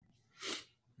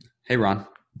Hey Ron,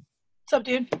 What's up,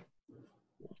 dude?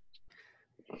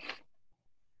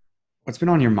 what's been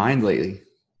on your mind lately?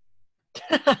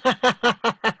 I'm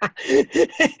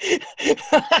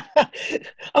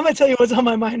gonna tell you what's on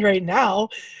my mind right now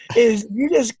is you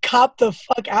just copped the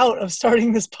fuck out of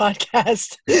starting this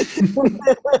podcast,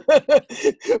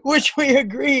 which we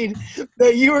agreed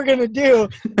that you were gonna do,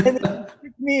 and then you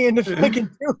tricked me into fucking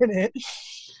doing it.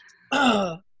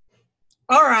 All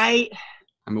right,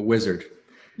 I'm a wizard.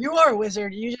 you are a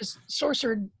wizard. You just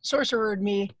sorcered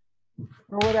me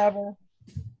or whatever.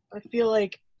 I feel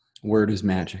like Word is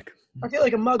magic. I feel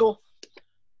like a muggle.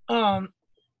 Um,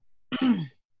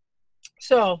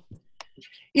 so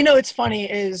it's funny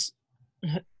is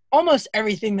almost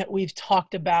everything that we've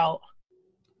talked about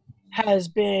has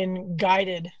been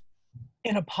guided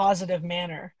in a positive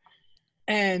manner.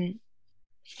 And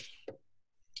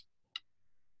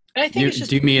I Do think you, it's just,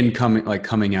 do you mean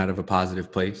coming out of a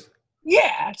positive place?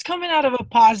 yeah, it's coming out of a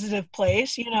positive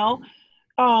place.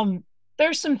 Um,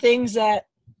 there's some things that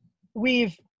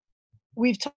we've,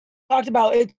 we've talked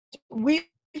about it. We've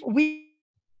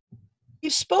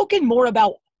spoken more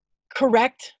about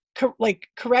correct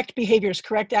behaviors,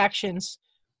 correct actions,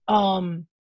 um,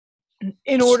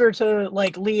 in order to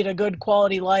like lead a good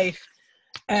quality life.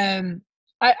 And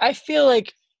I feel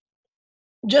like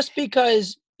just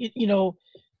because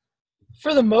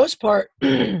for the most part,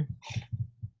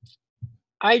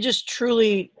 I just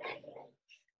truly,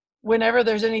 whenever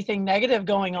there's anything negative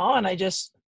going on, I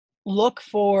just look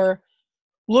for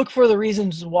look for the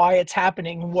reasons why it's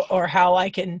happening, or how I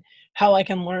can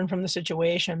learn from the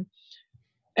situation.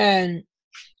 and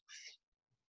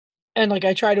and like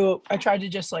I try to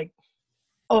just like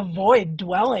avoid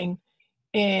dwelling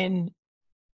in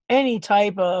any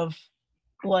type of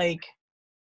like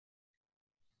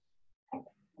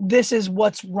this is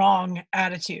what's wrong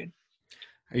attitude.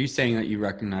 Are you saying that you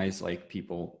recognize like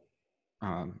people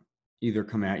um, either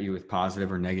come at you with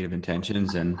positive or negative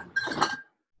intentions, and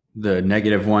the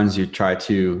negative ones you try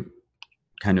to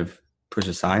kind of push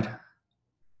aside?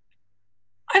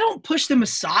 I don't push them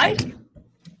aside.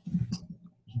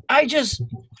 I just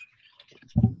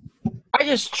I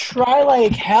just try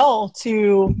like hell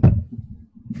to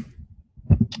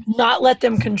not let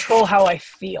them control how I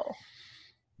feel.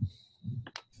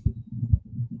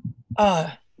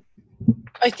 Uh,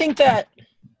 I think that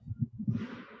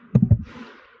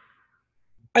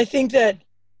I think that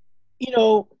you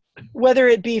know whether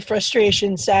it be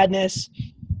frustration, sadness,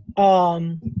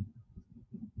 um,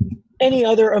 any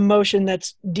other emotion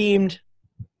that's deemed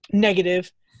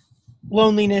negative,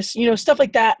 loneliness, stuff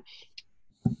like that.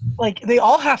 Like they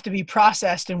all have to be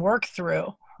processed and worked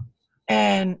through.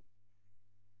 And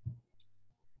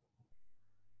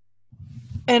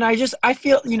I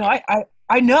feel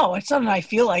I know it's not that I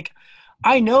feel like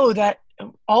I know that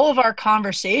all of our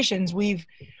conversations we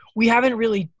haven't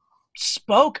really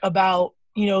spoke about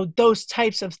those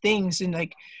types of things, and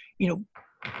like you know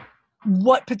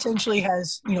what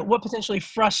potentially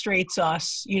frustrates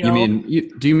us.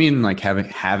 Do you mean like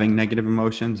having negative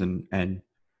emotions and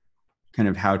kind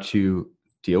of how to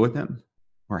deal with them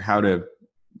or how to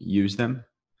use them?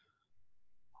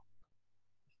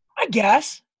 I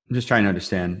guess I'm just trying to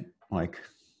understand like.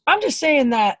 I'm just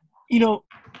saying that you know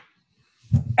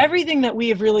everything that we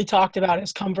have really talked about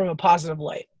has come from a positive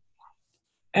light,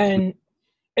 and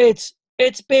it's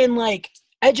been like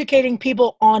educating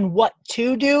people on what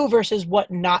to do versus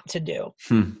what not to do.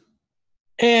 Hmm.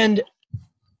 and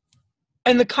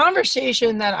and the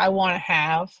conversation that I want to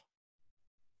have,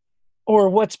 or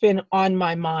what's been on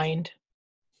my mind,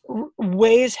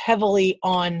 weighs heavily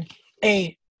on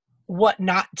a what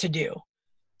not to do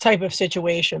type of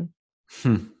situation.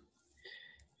 Hmm.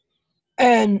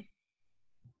 And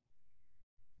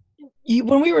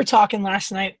when we were talking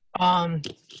last night,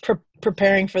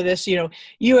 preparing for this,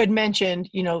 you had mentioned,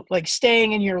 like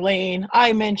staying in your lane.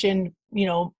 I mentioned,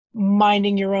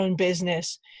 minding your own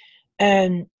business,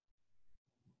 and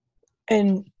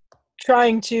and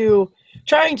trying to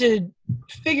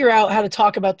figure out how to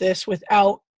talk about this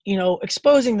without,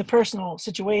 exposing the personal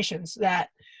situations that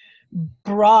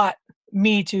brought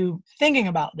me to thinking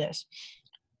about this.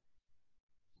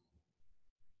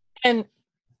 And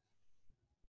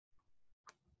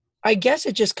I guess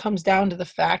it just comes down to the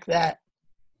fact that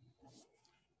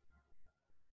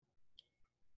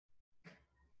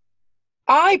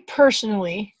I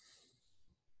personally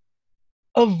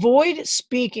avoid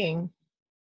speaking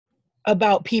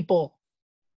about people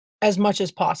as much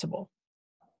as possible.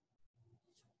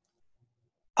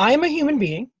 I am a human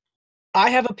being.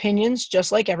 I have opinions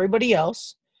just like everybody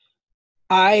else.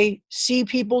 I see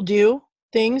people do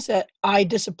things that I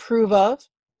disapprove of,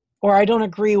 or I don't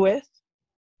agree with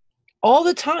all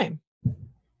the time.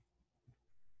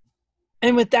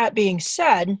 And with that being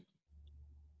said,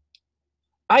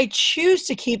 I choose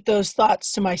to keep those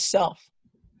thoughts to myself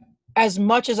as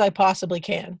much as I possibly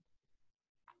can.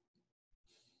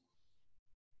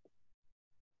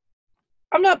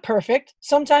 I'm not perfect.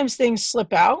 Sometimes things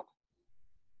slip out,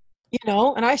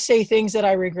 and I say things that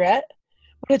I regret,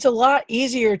 but it's a lot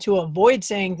easier to avoid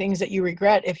saying things that you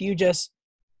regret if you just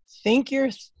think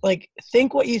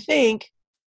what you think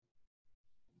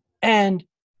and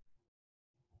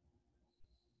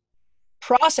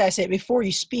process it before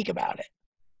you speak about it.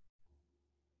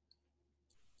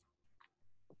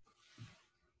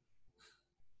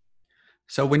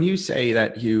 So when you say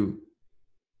that you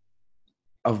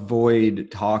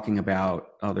avoid talking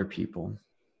about other people,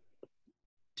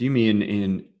 do you mean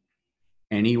in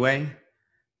any way?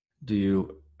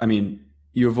 You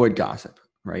avoid gossip,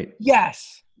 right?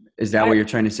 Yes. Is that what you're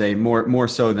trying to say? More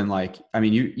so than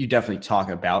you definitely talk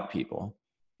about people.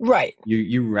 Right.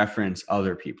 You reference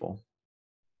other people,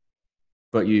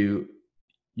 but you're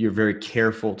very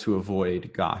careful to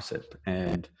avoid gossip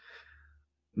and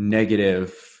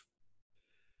negative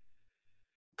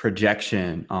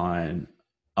projection on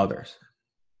others.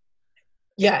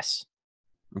 Yes.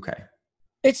 Okay.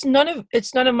 It's none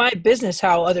of my business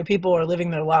how other people are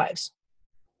living their lives.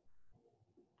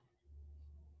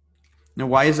 Now,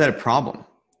 why is that a problem?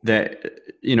 That,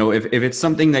 if it's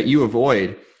something that you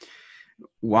avoid,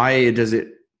 why does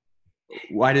it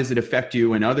affect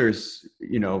you when others,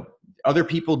 other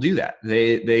people do that?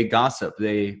 They gossip,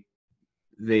 they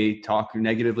talk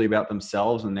negatively about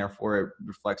themselves, and therefore it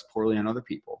reflects poorly on other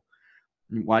people.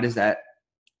 Why does that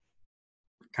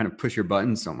kind of push your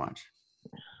buttons so much?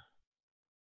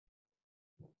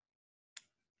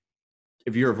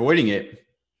 If you're avoiding it,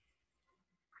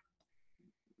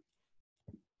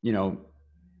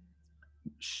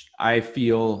 I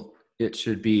feel it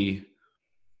should be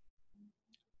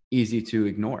easy to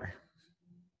ignore.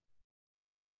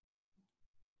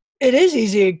 It is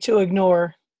easy to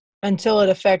ignore until it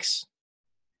affects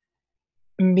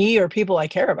me or people I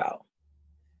care about.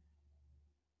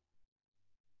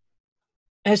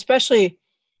 And especially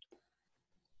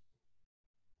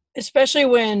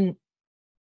when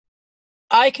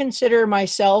I consider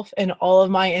myself and all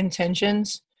of my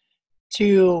intentions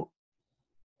to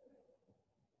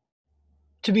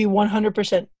be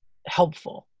 100%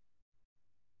 helpful.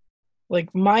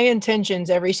 Like, my intentions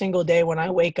every single day when I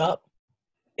wake up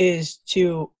is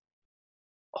to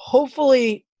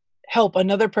hopefully help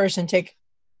another person take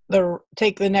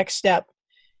the next step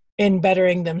in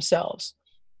bettering themselves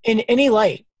in any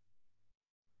light,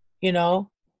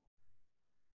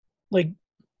 like,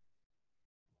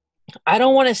 I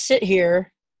don't want to sit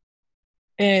here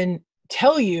and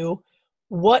tell you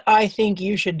what I think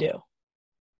you should do.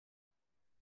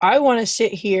 I want to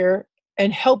sit here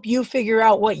and help you figure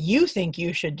out what you think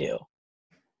you should do.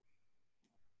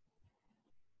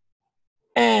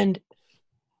 And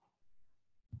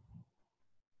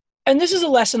this is a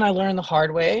lesson I learned the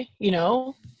hard way,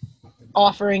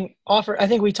 I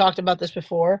think we talked about this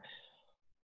before,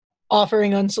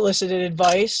 offering unsolicited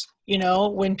advice,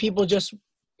 when people just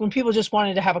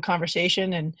wanted to have a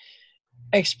conversation and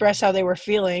express how they were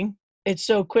feeling. It's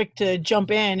so quick to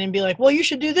jump in and be like, well, you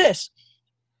should do this,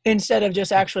 instead of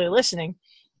just actually listening.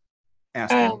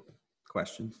 Asking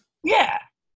questions. Yeah.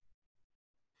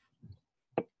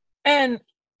 And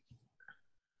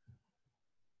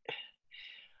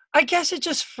I guess it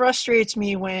just frustrates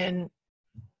me when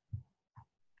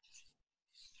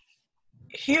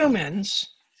humans,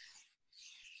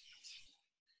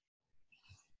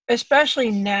 especially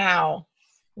now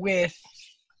with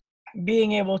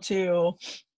being able to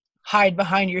hide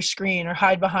behind your screen or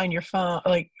hide behind your phone,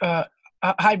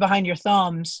 hide behind your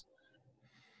thumbs.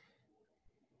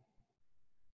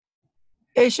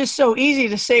 It's just so easy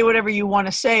to say whatever you want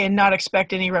to say and not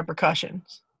expect any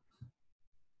repercussions.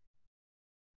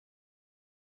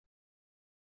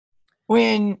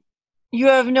 When you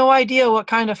have no idea what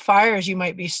kind of fires you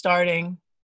might be starting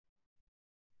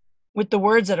with the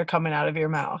words that are coming out of your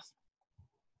mouth.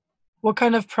 What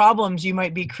kind of problems you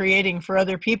might be creating for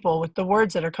other people with the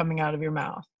words that are coming out of your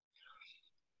mouth.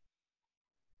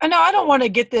 And now I don't want to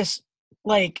get this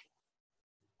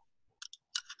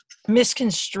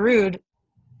misconstrued.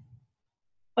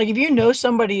 Like, if you know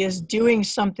somebody is doing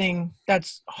something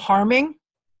that's harming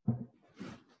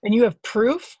and you have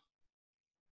proof,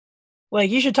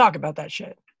 you should talk about that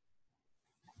shit.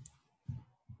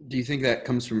 Do you think that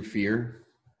comes from fear?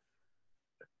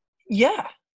 Yeah.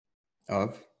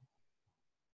 Of?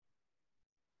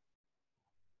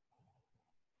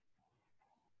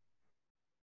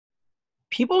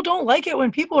 people don't like it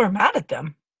when people are mad at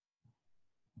them.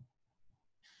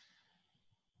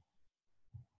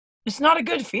 It's not a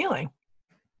good feeling.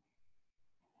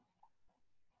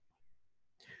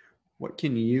 What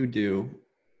can you do,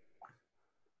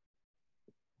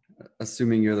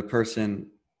 assuming you're the person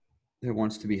that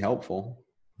wants to be helpful?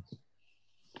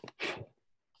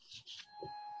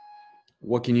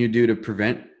 What can you do to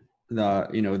prevent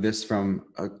this from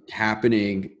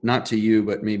happening, not to you,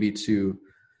 but maybe to,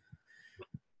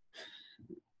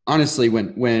 honestly,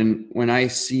 when I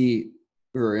see,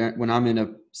 or when I'm in a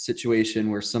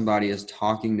situation where somebody is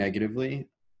talking negatively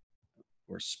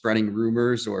or spreading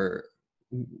rumors or,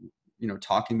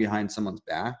 talking behind someone's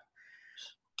back,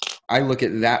 I look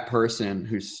at that person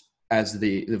who's as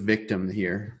the victim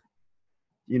here.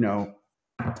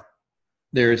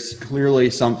 There's clearly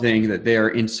something that they are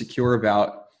insecure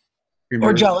about,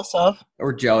 or jealous of,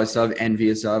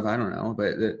 envious of. I don't know,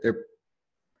 but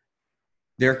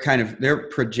they're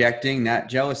projecting that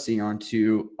jealousy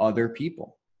onto other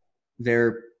people.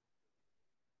 They're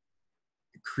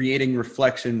creating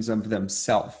reflections of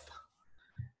themselves.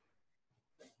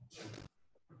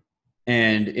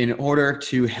 And in order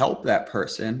to help that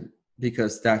person,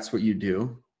 because that's what you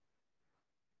do,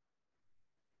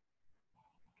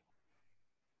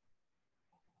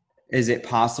 is it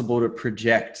possible to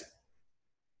project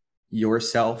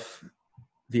yourself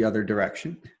the other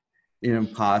direction in a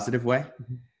positive way?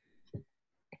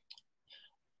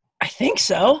 I think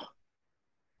so.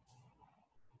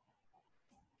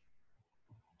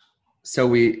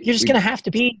 So you're going to have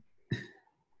to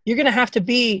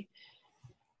be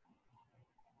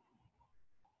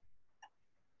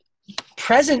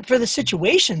present for the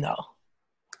situation, though.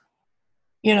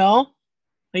 You're going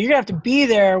to have to be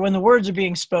there when the words are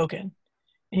being spoken, and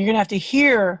you're going to have to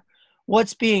hear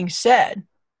what's being said.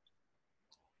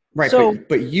 Right. So,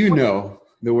 but the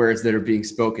words that are being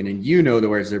spoken, and the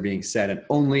words that are being said, and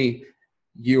only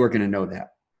you are going to know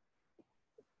that.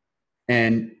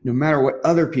 And no matter what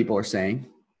other people are saying,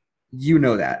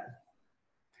 that.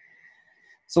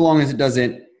 So long as it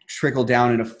doesn't trickle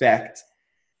down and affect,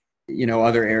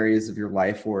 other areas of your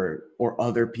life or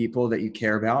other people that you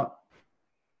care about.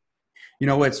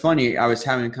 What's funny, I was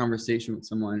having a conversation with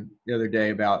someone the other day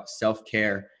about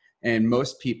self-care, and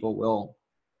most people will,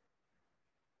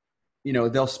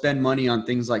 they'll spend money on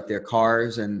things like their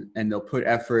cars and they'll put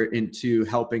effort into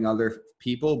helping other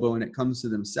people. But when it comes to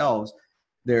themselves,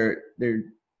 they're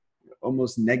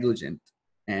almost negligent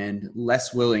and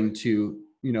less willing to,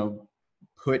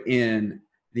 put in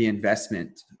the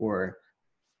investment or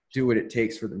do what it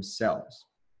takes for themselves.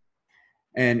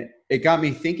 And it got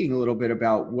me thinking a little bit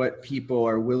about what people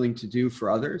are willing to do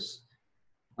for others,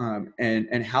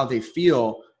 and how they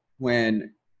feel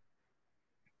when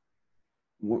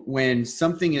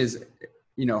something is,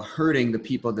 hurting the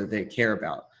people that they care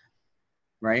about.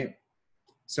 Right.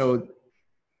 So,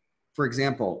 for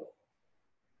example,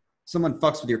 someone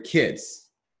fucks with your kids,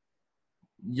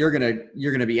 you're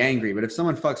going to be angry. But if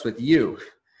someone fucks with you,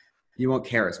 you won't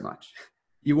care as much.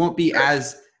 You won't be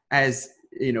as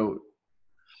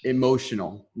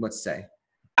emotional, let's say.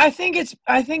 I think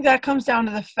that comes down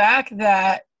to the fact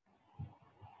that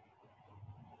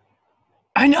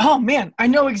I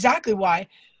know exactly why.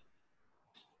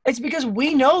 It's because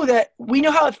we know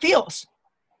how it feels.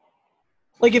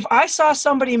 Like if I saw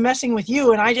somebody messing with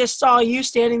you and I just saw you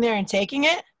standing there and taking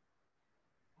it,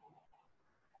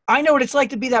 I know what it's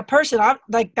like to be that person.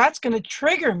 That's going to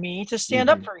trigger me to stand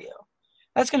up for you.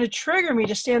 That's going to trigger me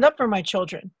to stand up for my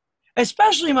children,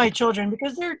 especially my children,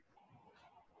 because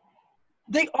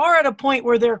they are at a point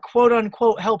where they're quote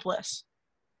unquote helpless.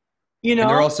 And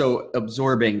they're also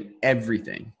absorbing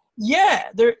everything. Yeah.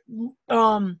 They're,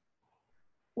 I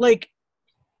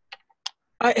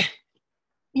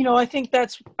think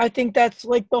that's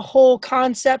like the whole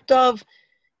concept of,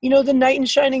 the knight in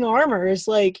shining armor is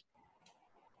like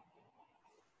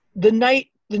the knight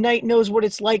knows what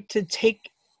it's like to take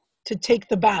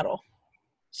the battle.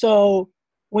 So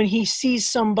when he sees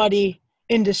somebody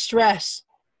in distress,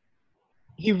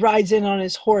 he rides in on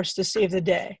his horse to save the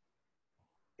day.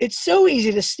 It's so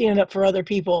easy to stand up for other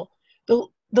people. The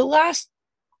last,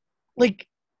 like,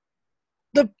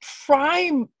 the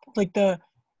prime, like the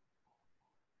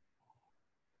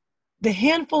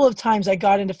handful of times I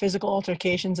got into physical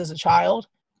altercations as a child,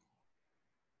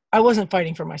 I wasn't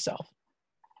fighting for myself.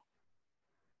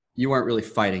 You weren't really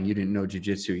fighting. You didn't know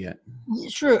jiu-jitsu yet.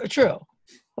 True.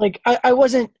 Like I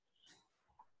wasn't.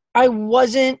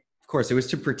 Of course, it was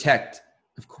to protect.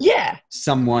 Of course. Yeah.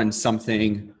 Someone,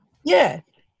 something. Yeah.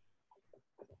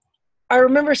 I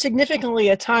remember significantly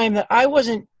a time that I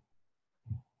wasn't,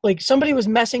 like, somebody was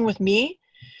messing with me,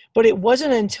 But it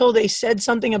wasn't until they said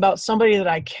something about somebody that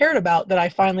I cared about that I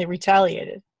finally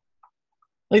retaliated.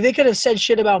 Like, they could have said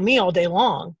shit about me all day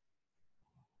long,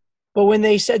 but when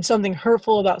they said something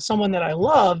hurtful about someone that I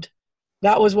loved,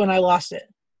 that was when I lost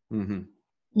it. Mm-hmm.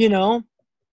 You know?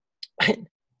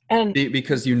 And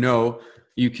Because you know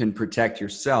you can protect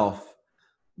yourself,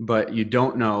 but you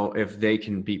don't know if they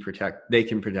can protect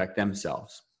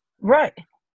themselves. right.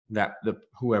 That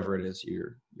whoever it is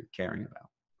you're caring about.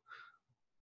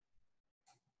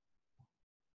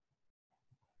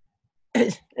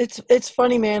 It's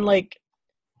funny, man. Like,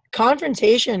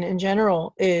 confrontation in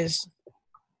general is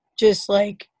just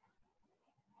like,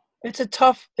 it's a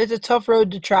tough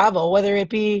road to travel, whether it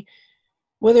be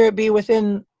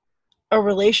within a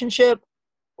relationship,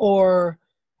 or,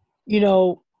 you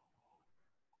know,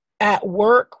 at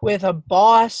work with a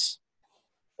boss,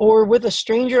 or with a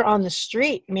stranger on the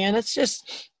street, man. It's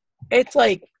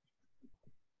like,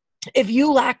 if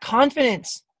you lack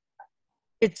confidence,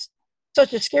 it's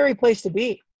such a scary place to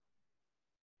be,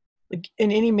 like,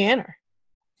 in any manner.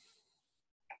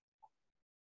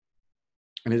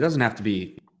 And it doesn't have to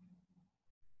be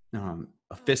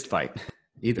a fist fight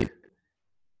either.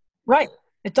 Right.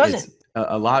 It doesn't. It's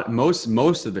a lot. Most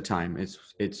of the time,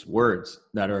 it's words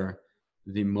that are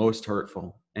the most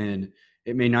hurtful, and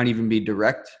it may not even be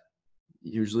direct.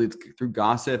 Usually, it's through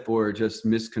gossip or just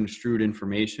misconstrued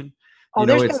information. Oh,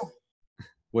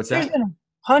 What's there's that? been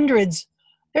hundreds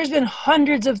there's been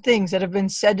hundreds of things that have been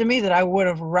said to me that I would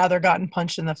have rather gotten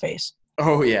punched in the face.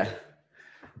 Oh yeah.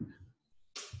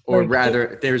 Or Like,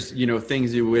 rather, there's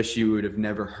things you wish you would have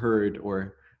never heard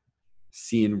or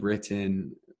seen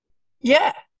written.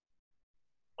 yeah,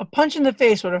 a punch in the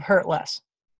face would have hurt less.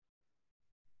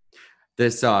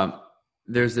 This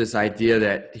there's this idea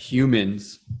that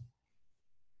humans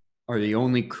are the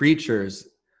only creatures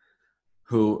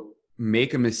who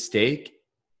make a mistake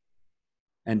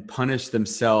and punish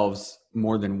themselves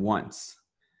more than once,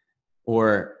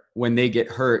 or when they get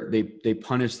hurt, they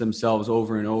punish themselves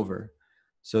over and over.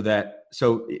 So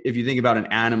if you think about an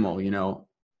animal,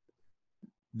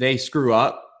 they screw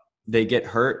up, they get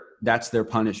hurt, that's their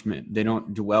punishment. They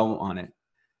don't dwell on it.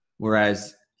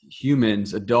 Whereas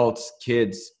humans, adults,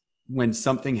 kids, when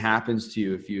something happens to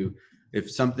you, if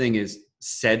something is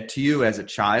said to you as a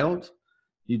child,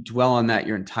 you dwell on that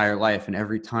your entire life. And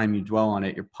every time you dwell on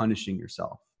it, you're punishing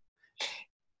yourself.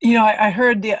 I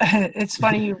heard it's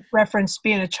funny you referenced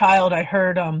being a child. I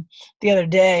heard the other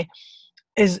day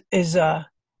is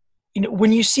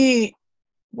when you see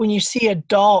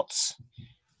adults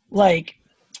like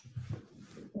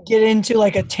get into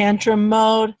like a tantrum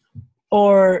mode,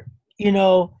 or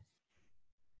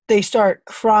they start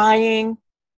crying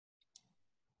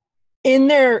in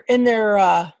their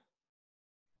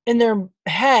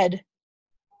head,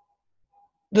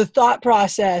 the thought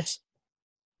process,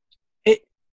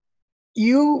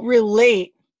 you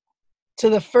relate to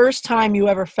the first time you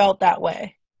ever felt that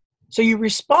way. So you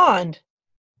respond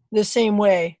the same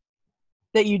way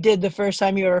that you did the first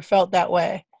time you ever felt that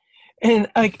way.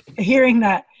 And like hearing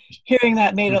that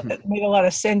made a lot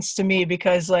of sense to me,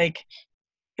 because like,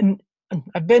 and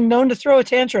I've been known to throw a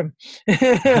tantrum.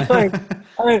 Like,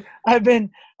 I've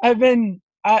been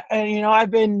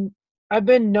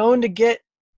known to get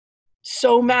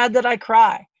so mad that I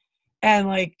cry, and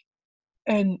like,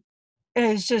 and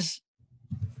it's just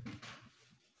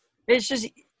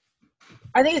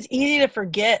I think it's easy to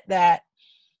forget that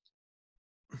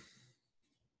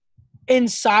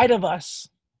inside of us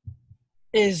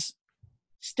is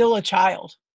still a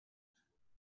child,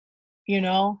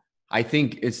 I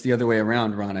think it's the other way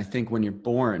around, Ron. I think when you're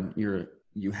born,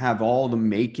 you have all the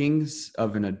makings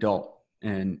of an adult,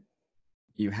 and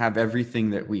you have everything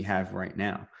that we have right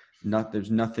now.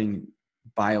 There's nothing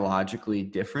biologically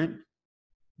different.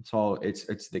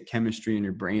 It's the chemistry in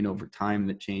your brain over time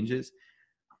that changes,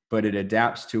 but it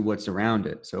adapts to what's around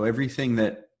it. So everything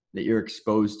that you're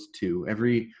exposed to,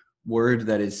 every word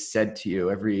that is said to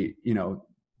you,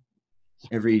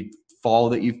 every fall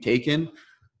that you've taken,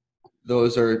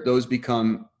 those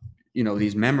become,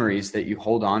 these memories that you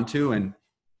hold on to. And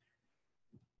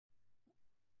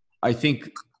I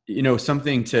think,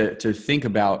 something to think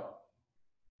about,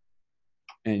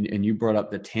 and you brought up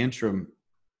the tantrum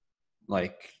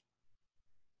like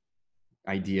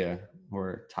idea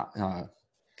or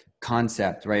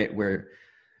concept, right? Where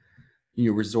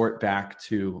you resort back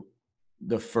to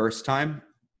the first time.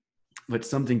 But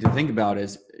something to think about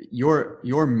is your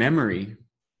memory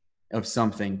of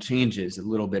something changes a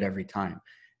little bit every time.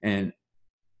 And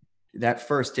that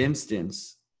first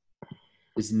instance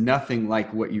is nothing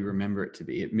like what you remember it to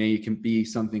be. It can be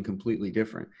something completely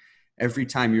different. Every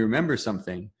time you remember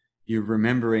something, you're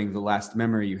remembering the last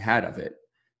memory you had of it.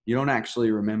 You don't actually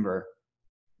remember,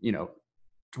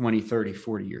 20, 30,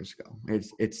 40 years ago.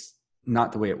 It's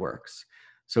not the way it works.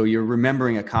 So you're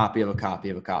remembering a copy of a copy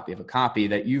of a copy of a copy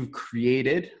that you've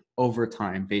created over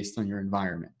time based on your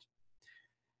environment.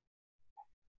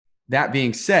 That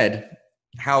being said,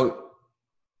 how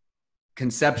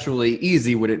conceptually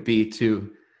easy would it be to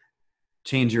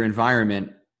change your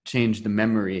environment, change the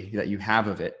memory that you have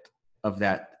of it, of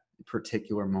that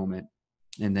particular moment,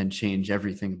 and then change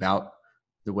everything about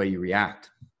the way you react?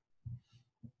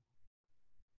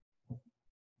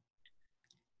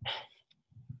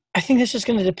 I think that's just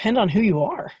going to depend on who you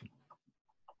are.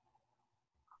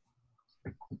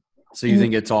 So you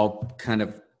think it's all kind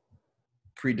of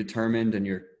predetermined and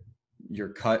you're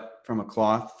cut from a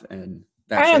cloth and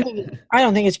that's I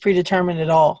don't think it's predetermined at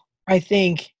all. I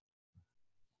think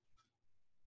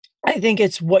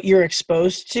it's what you're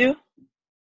exposed to.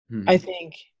 I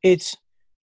think it's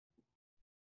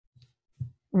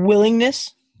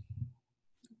willingness.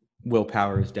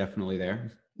 Willpower is definitely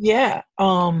there. Yeah.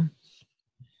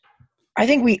 I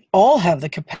think we all have the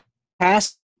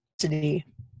capacity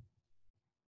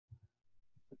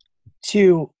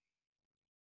to,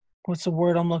 what's the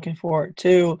word I'm looking for?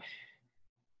 To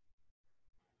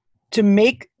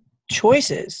make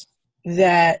choices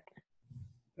that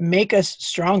make us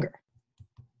stronger.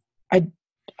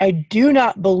 I do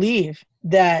not believe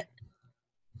that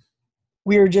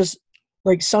we're just,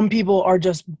 like, some people are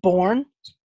just born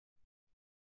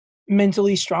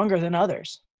mentally stronger than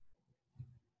others.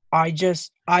 I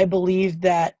believe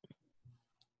that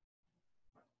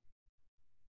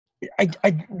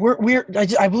I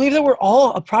believe that we're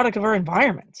all a product of our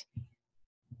environment.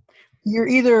 You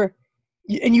either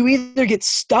get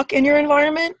stuck in your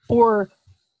environment or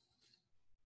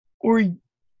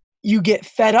you get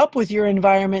fed up with your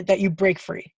environment that you break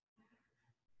free.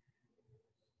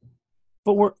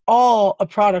 But we're all a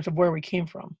product of where we came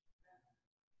from.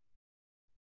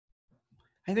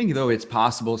 I think, though, it's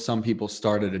possible some people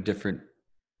start at a different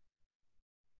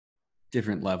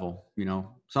level,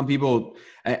 some people,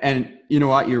 and you know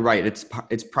what, you're right.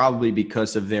 It's probably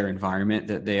because of their environment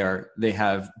that they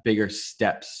have bigger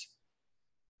steps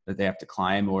that they have to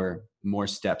climb, or more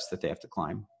steps that they have to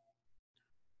climb.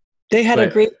 They had a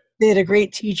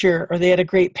great teacher, or they had a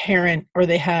great parent, or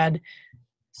they had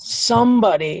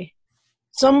somebody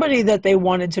that they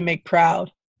wanted to make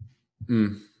proud.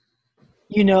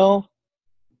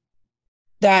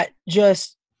 That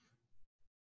just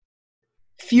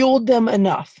fueled them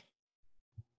enough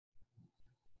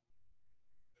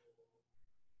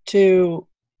to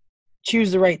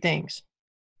choose the right things.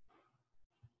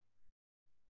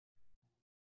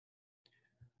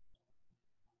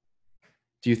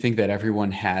 Do you think that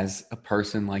everyone has a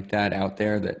person like that out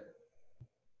there that,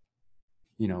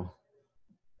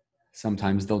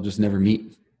 sometimes they'll just never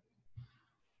meet?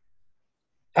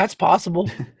 That's possible.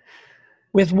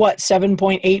 With what,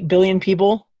 7.8 billion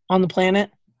people on the planet?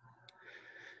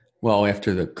 Well,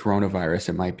 after the coronavirus,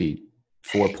 it might be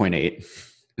 4.8.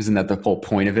 Isn't that the whole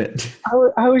point of it?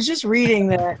 I was just reading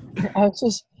that. I was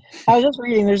just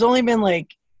reading. There's only been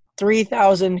like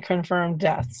 3,000 confirmed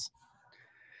deaths.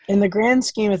 In the grand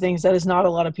scheme of things, that is not a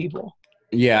lot of people.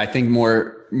 Yeah, I think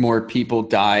more people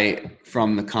die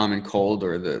from the common cold,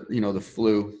 or the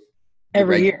flu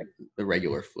every year, the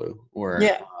regular flu, or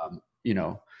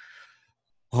yeah.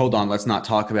 Hold on, let's not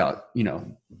talk about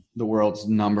the world's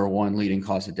number one leading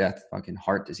cause of death, fucking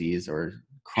heart disease or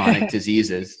chronic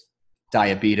diseases,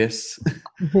 diabetes,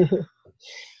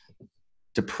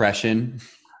 depression.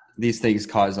 These things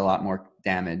cause a lot more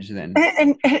damage than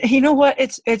and you know what,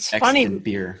 it's funny.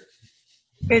 Beer.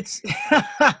 It's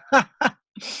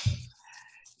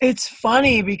it's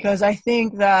funny because I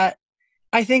think that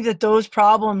those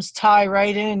problems tie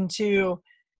right into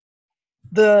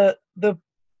the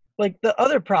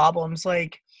other problems.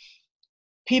 Like,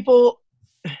 people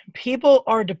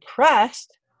are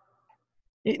depressed,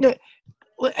 and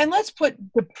let's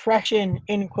put depression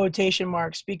in quotation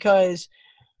marks, because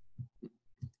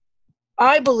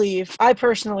I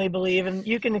personally believe, and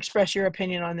you can express your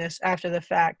opinion on this after the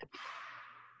fact,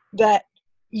 that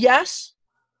yes,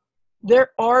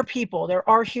 there are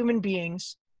human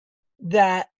beings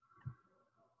that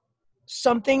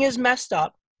something is messed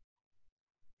up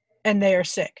and they are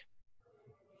sick.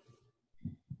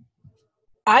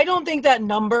 I don't think that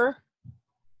number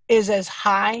is as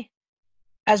high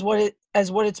as what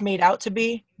it's made out to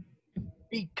be,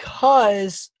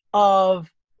 because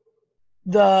of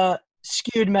the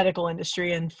skewed medical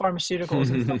industry and pharmaceuticals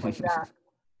and stuff like that.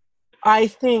 I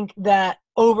think that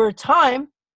over time,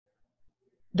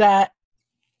 that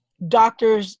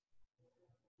doctors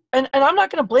and I'm not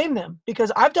going to blame them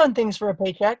because I've done things for a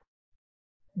paycheck.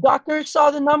 Doctors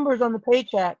saw the numbers on the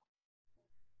paycheck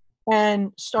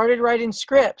and started writing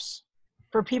scripts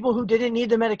for people who didn't need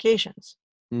the medications.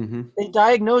 Mm-hmm. They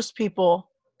diagnosed people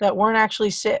that weren't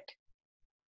actually sick.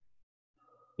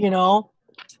 You know?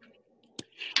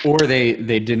 Or they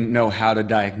didn't know how to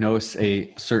diagnose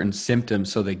a certain symptom,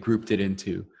 so they grouped it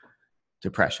into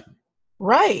depression.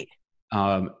 Right.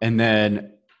 And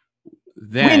then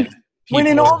when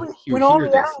in people all who when all hear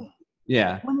this, reality,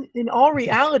 yeah, when in all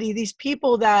reality, these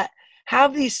people that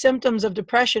have these symptoms of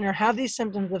depression or have these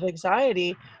symptoms of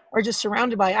anxiety are just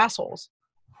surrounded by assholes.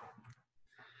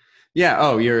 yeah.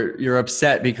 Oh, you're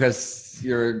upset because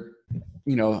your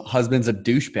husband's a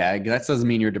douchebag. That doesn't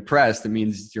mean you're depressed. It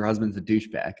means your husband's a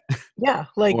douchebag. Yeah,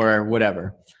 like or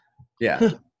whatever.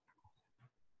 Yeah.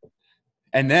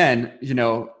 And then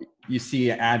you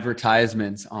see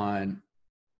advertisements on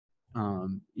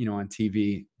on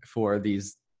TV for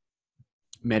these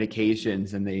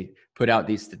medications, and they put out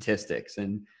these statistics,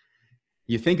 and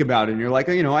you think about it and you're like,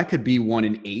 oh, I could be 1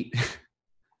 in 8.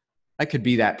 I could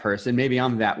be that person. Maybe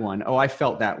I'm that one. Oh, I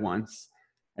felt that once.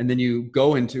 And then you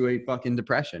go into a fucking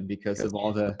depression because of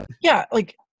all the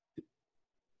like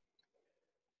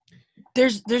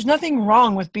there's nothing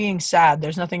wrong with being sad.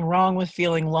 There's nothing wrong with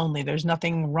feeling lonely. There's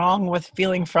nothing wrong with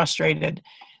feeling frustrated.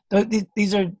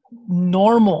 These are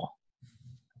normal.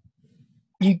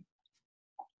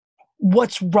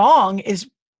 What's wrong is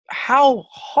how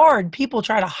hard people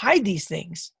try to hide these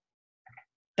things.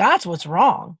 That's what's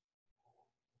wrong.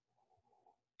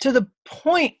 To the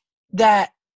point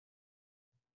that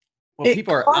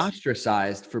people are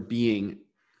ostracized for being,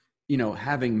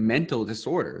 having mental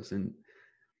disorders,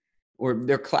 or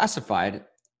they're classified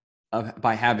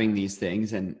by having these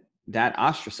things, and that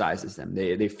ostracizes them.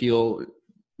 They feel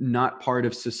not part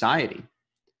of society.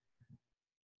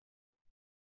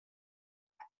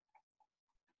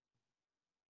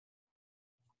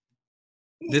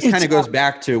 This kind of goes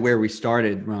back to where we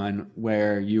started, Ron,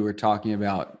 where you were talking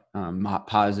about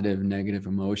positive and negative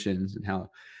emotions, and how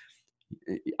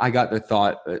I got the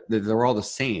thought that they're all the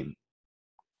same.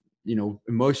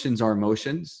 Emotions are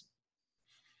emotions.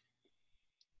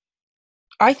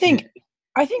 I think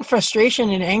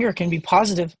frustration and anger can be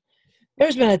positive.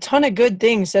 There's been a ton of good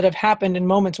things that have happened in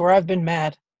moments where I've been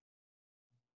mad.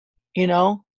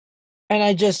 And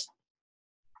I just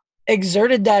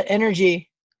exerted that energy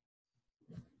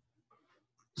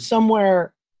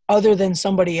somewhere other than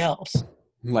somebody else.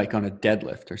 Like on a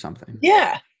deadlift or something.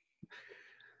 Yeah.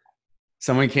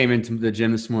 Someone came into the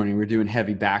gym this morning. We're doing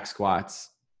heavy back squats,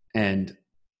 and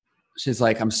she's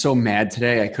like, I'm so mad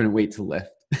today. I couldn't wait to lift.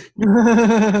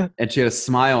 And she had a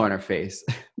smile on her face.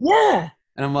 Yeah.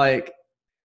 And I'm like,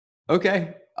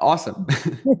 okay, awesome.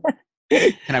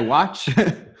 Can I watch?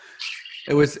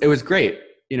 It was great,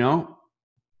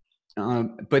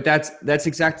 but that's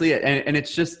exactly it. And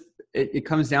it's just, it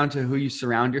comes down to who you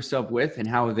surround yourself with and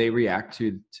how they react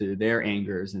to their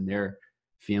angers and their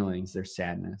feelings, their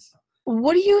sadness.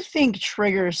 What do you think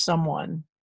triggers someone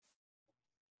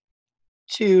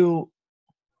to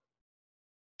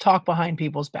talk behind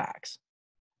people's backs?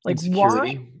 Like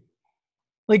Insecurity.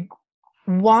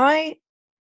 Why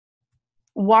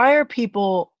are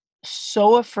people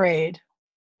so afraid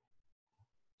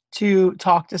to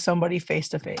talk to somebody face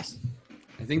to face?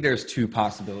 I think there's two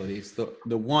possibilities.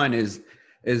 The one is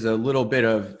a little bit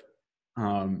of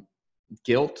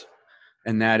guilt,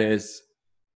 and that is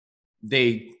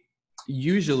they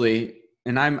usually,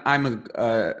 and I'm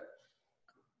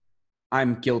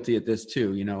guilty at this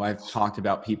too. I've talked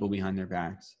about people behind their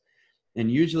backs,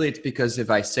 and usually it's because if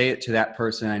I say it to that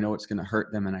person, I know it's going to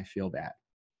hurt them and I feel bad.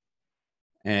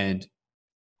 And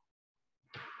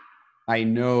I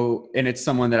know, and it's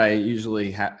someone that I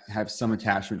usually have some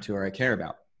attachment to or I care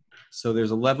about. So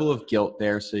there's a level of guilt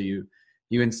there. So you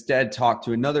instead talk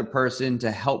to another person to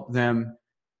help them,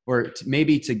 or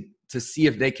maybe to see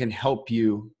if they can help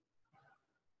you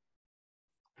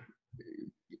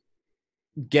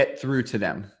get through to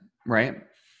them, right?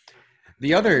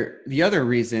 The other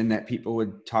reason that people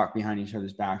would talk behind each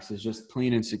other's backs is just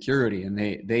plain insecurity, and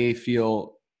they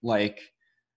feel like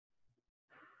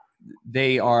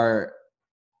they are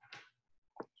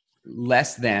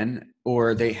less than,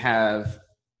 or they have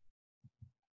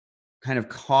kind of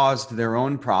caused their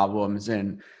own problems,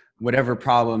 and whatever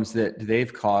problems that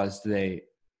they've caused, they're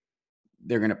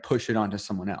going to push it onto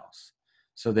someone else,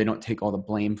 so they don't take all the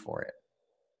blame for it.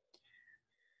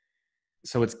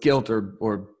 So it's guilt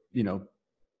or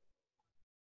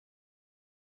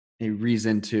a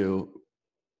reason to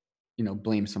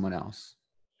blame someone else,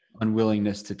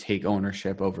 unwillingness to take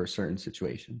ownership over a certain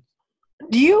situation.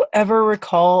 Do you ever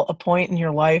recall a point in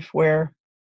your life where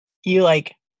you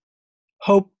like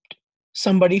hoped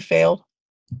somebody failed?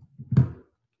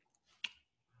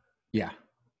 Yeah,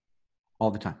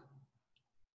 all the time.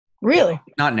 Really?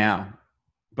 Not now,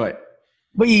 but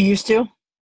But you used to?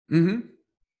 hmm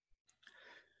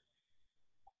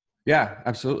yeah,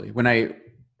 absolutely. When I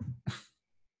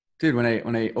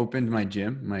opened my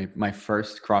gym, my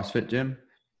first CrossFit gym,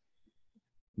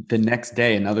 the next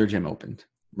day another gym opened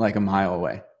like a mile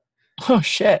away. Oh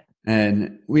shit.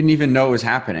 And we didn't even know it was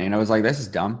happening. And I was like, this is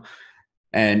dumb.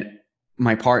 And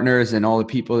my partners and all the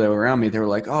people that were around me, they were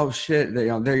like, oh shit,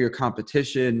 they're your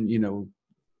competition,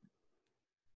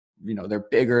 they're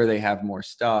bigger, they have more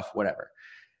stuff, whatever.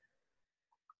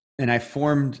 And I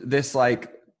formed this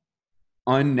like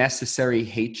unnecessary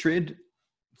hatred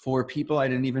for people I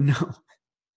didn't even know.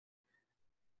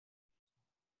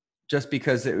 Just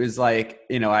because it was like,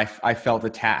 I felt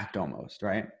attacked almost,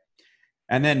 right?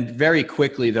 And then very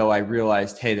quickly, though, I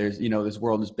realized, hey, this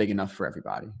world is big enough for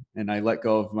everybody. And I let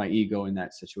go of my ego in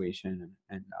that situation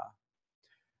and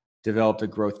developed a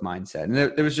growth mindset. And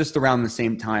it was just around the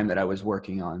same time that I was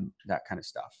working on that kind of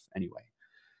stuff anyway.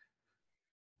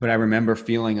 But I remember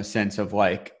feeling a sense of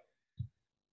like,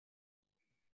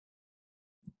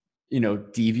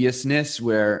 deviousness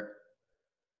where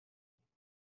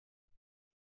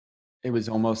it was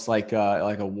almost like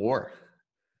a war.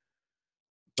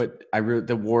 But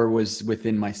the war was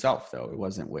within myself, though. It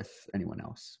wasn't with anyone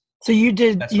else. So you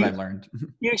did That's what I learned.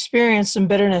 you experienced some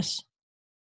bitterness.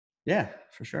 Yeah,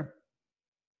 for sure.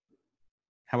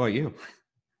 How about you?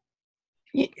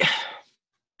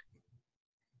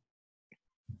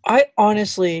 I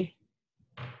honestly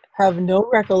have no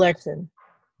recollection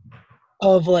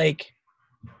of like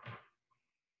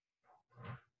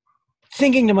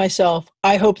thinking to myself,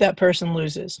 I hope that person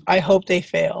loses. I hope they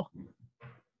fail.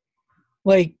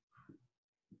 Like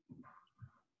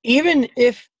even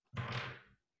if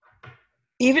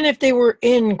even if they were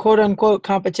in quote unquote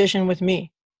competition with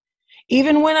me,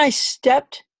 even when I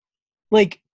stepped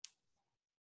like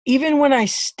even when I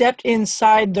stepped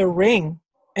inside the ring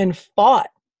and fought,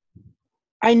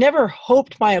 I never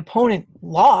hoped my opponent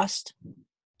lost.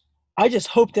 I just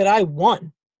hoped that I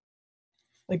won.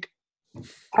 Like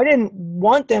I didn't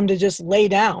want them to just lay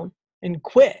down and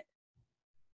quit.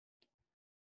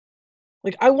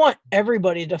 Like I want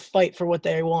everybody to fight for what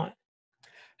they want.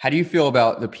 How do you feel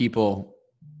about the people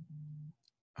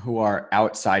who are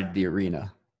outside the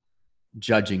arena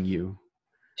judging you?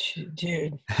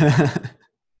 Dude,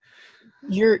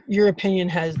 your opinion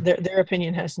has their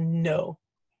opinion has no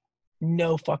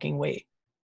fucking weight.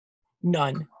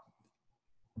 None.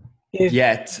 If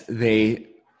Yet they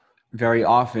very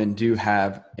often do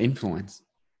have influence.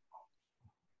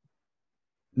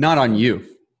 Not on you,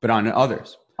 but on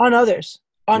others. on others,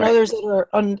 Right.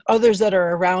 on others that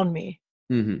are around me.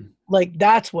 Mm-hmm. Like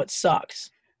that's what sucks.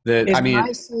 Is I mean,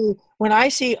 when I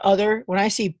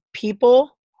see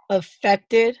people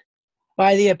affected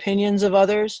by the opinions of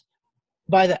others,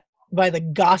 by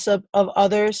the gossip of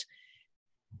others,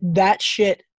 that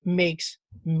shit makes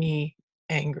me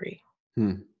angry.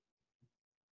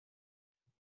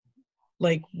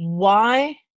 Like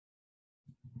why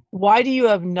do you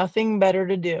have nothing better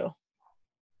to do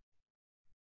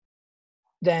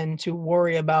than to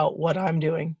worry about what I'm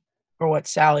doing or what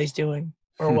Sally's doing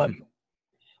or what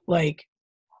like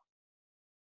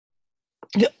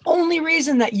the only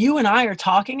reason that you and I are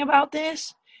talking about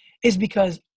this is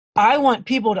because I want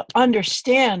people to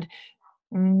understand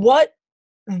what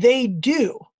they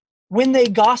do when they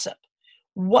gossip,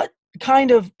 what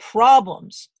kind of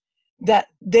problems that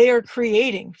they are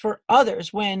creating for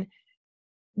others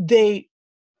they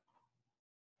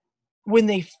when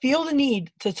they feel the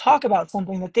need to talk about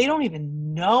something that they don't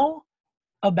even know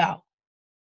about.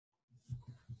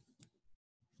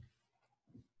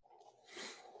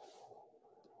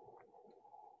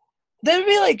 That would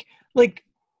be like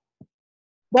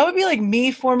that would be like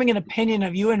me forming an opinion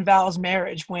of you and Val's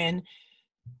marriage when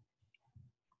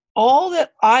all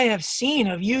that I have seen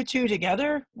of you two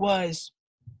together was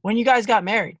when you guys got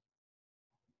married.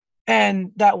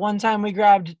 And that one time we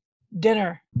grabbed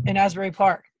dinner in Asbury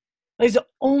Park. Like the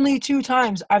only two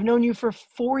times. I've known you for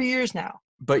 4 years now.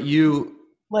 But you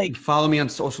Like follow me on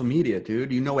social media,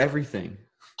 dude. You know everything.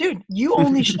 Dude, you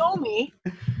only show me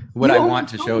what I want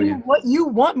to show you. What you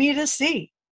want me to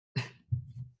see.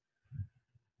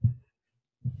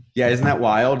 Yeah, isn't that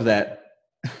wild that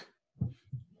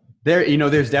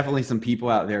there's definitely some people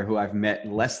out there who I've met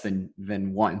less than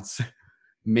once,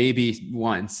 maybe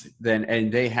once,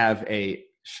 and they have a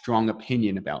strong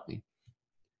opinion about me,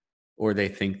 or they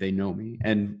think they know me,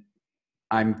 and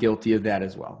I'm guilty of that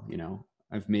as well.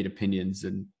 I've made opinions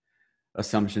and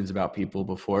assumptions about people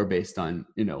before based on,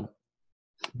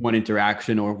 one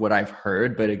interaction or what I've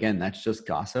heard. But again, that's just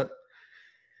gossip.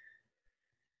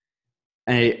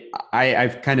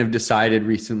 I've kind of decided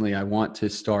recently I want to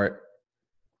start,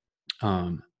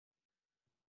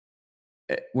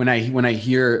 when I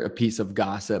hear a piece of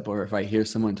gossip, or if I hear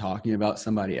someone talking about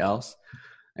somebody else,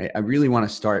 I really want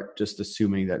to start just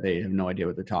assuming that they have no idea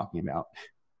what they're talking about.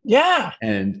 Yeah.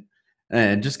 And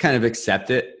just kind of accept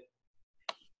it.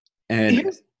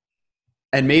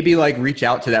 And maybe like reach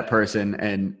out to that person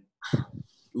and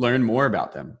learn more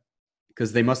about them,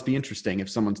 because they must be interesting if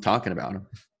someone's talking about them.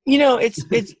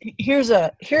 It's here's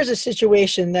a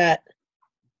situation that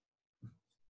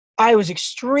I was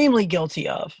extremely guilty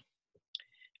of.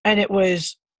 And it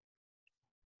was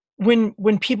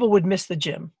when people would miss the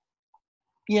gym.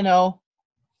 It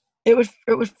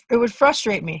would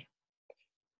frustrate me.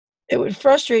 It would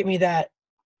frustrate me that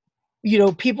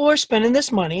people are spending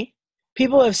this money.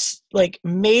 People have like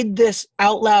made this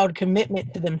out loud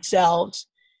commitment to themselves,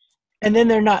 and then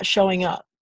they're not showing up.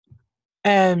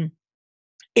 And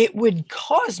it would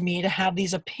cause me to have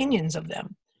these opinions of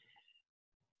them.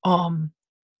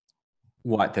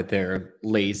 What, that they're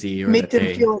lazy, or make that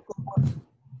them feel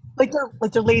like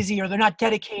they're lazy, or they're not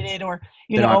dedicated, or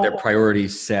they don't have their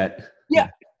priorities set. Yeah,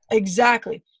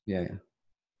 exactly. Yeah.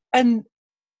 And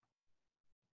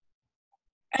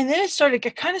then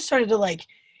it kind of started to like,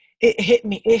 it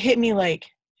hit me like,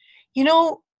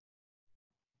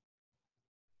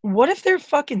 what if they're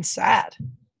fucking sad?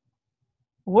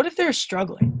 What if they're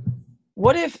struggling?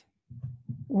 What if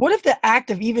the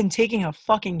act of even taking a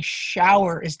fucking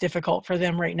shower is difficult for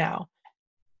them right now?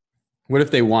 What if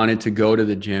they wanted to go to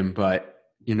the gym, but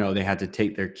they had to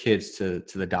take their kids to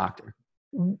the doctor?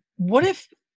 What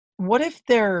if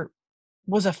there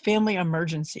was a family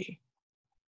emergency?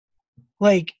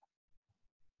 Like,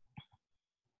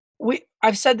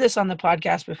 I've said this on the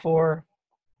podcast before,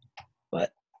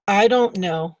 but I don't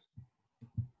know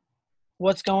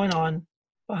what's going on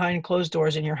behind closed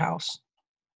doors in your house.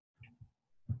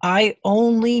 I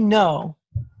only know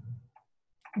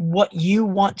what you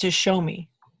want to show me.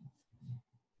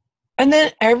 And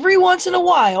then every once in a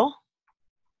while,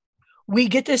 we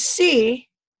get to see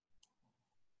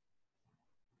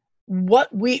what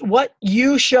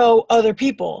you show other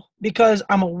people, because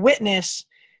I'm a witness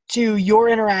to your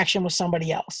interaction with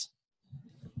somebody else.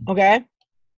 Okay?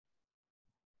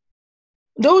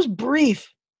 Those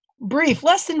brief,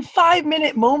 less than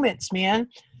 5-minute moments, man,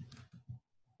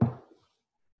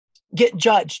 get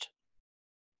judged.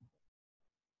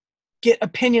 Get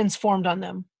opinions formed on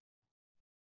them.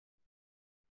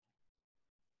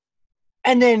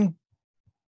 And then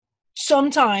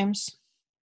sometimes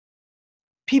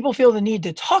people feel the need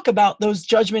to talk about those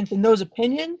judgments and those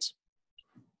opinions.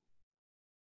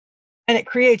 And it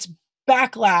creates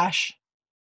backlash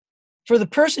for the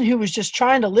person who was just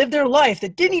trying to live their life,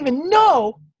 that didn't even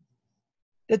know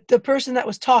that the person that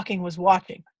was talking was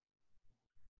watching.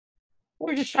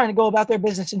 We're just trying to go about their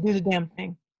business and do the damn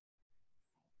thing.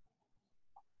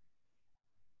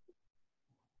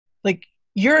 Like,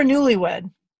 you're a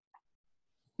newlywed.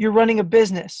 You're running a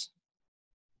business.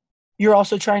 You're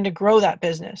also trying to grow that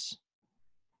business.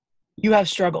 You have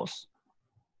struggles.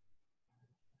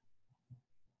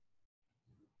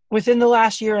 Within the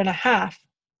last year and a half,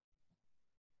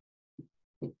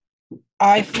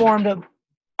 I formed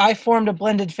a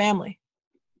blended family.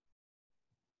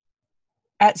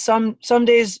 At some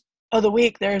days of the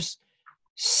week, there's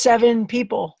 7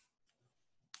 people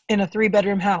in a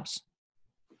 3-bedroom house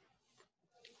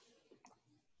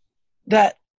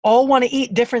that all want to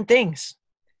eat different things,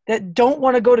 that don't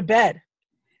want to go to bed,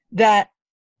 that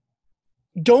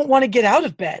don't want to get out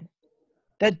of bed,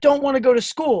 that don't want to go to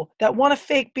school, that want to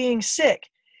fake being sick,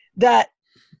 that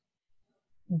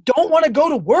don't want to go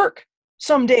to work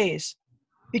some days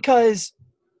because,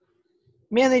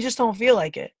 man, they just don't feel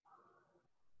like it.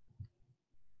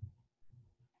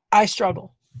 I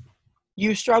struggle.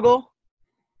 You struggle.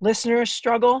 Listeners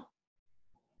struggle.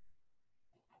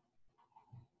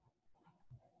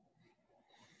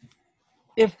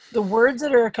 If the words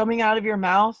that are coming out of your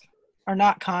mouth are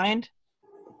not kind,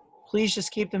 please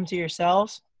just keep them to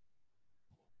yourselves.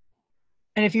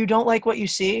 And if you don't like what you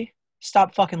see,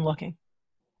 stop fucking looking.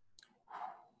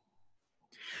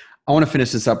 I want to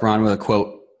finish this up, Ron, with a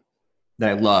quote that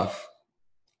I love.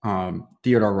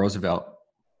 Theodore Roosevelt.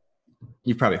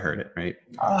 You've probably heard it, right?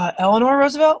 Eleanor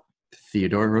Roosevelt?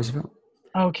 Theodore Roosevelt.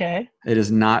 Okay. It is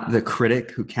not the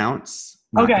critic who counts.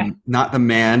 Not the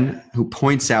man who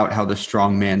points out how the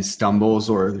strong man stumbles,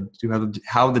 or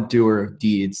how the doer of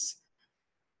deeds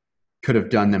could have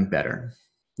done them better.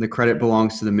 The credit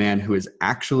belongs to the man who is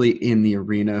actually in the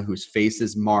arena, whose face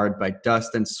is marred by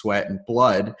dust and sweat and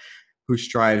blood, who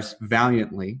strives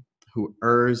valiantly, who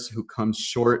errs, who comes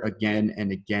short again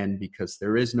and again, because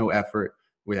there is no effort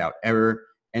without error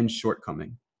and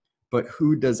shortcoming. But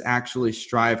who does actually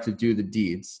strive to do the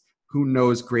deeds? Who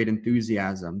knows great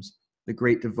enthusiasms, the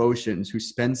great devotions, who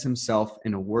spends himself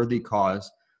in a worthy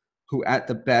cause, who at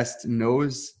the best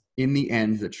knows in the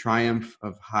end the triumph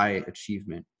of high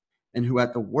achievement, and who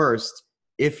at the worst,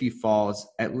 if he falls,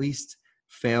 at least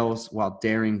fails while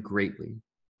daring greatly,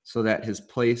 so that his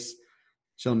place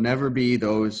shall never be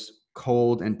those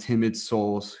cold and timid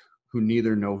souls who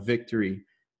neither know victory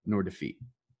nor defeat.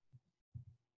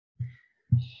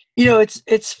 You know,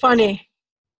 it's funny,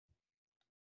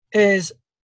 is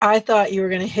I thought you were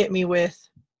going to hit me with,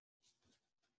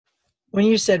 when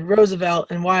you said Roosevelt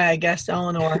and why I guessed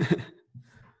Eleanor,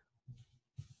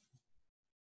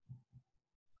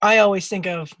 I always think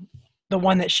of the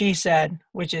one that she said,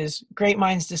 which is great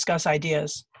minds discuss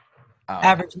ideas,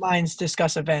 average minds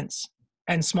discuss events,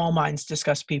 and small minds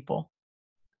discuss people.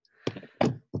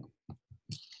 I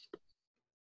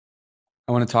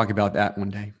want to talk about that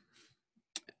one day.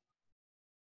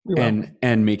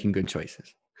 And making good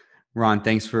choices. Ron,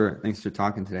 thanks for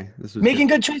talking today. This was making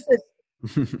good choices.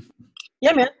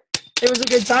 Yeah, man. It was a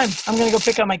good time. I'm going to go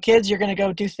pick up my kids. You're going to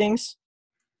go do things.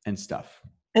 And stuff.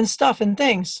 And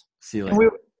things. See you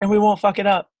later. And we won't fuck it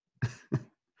up.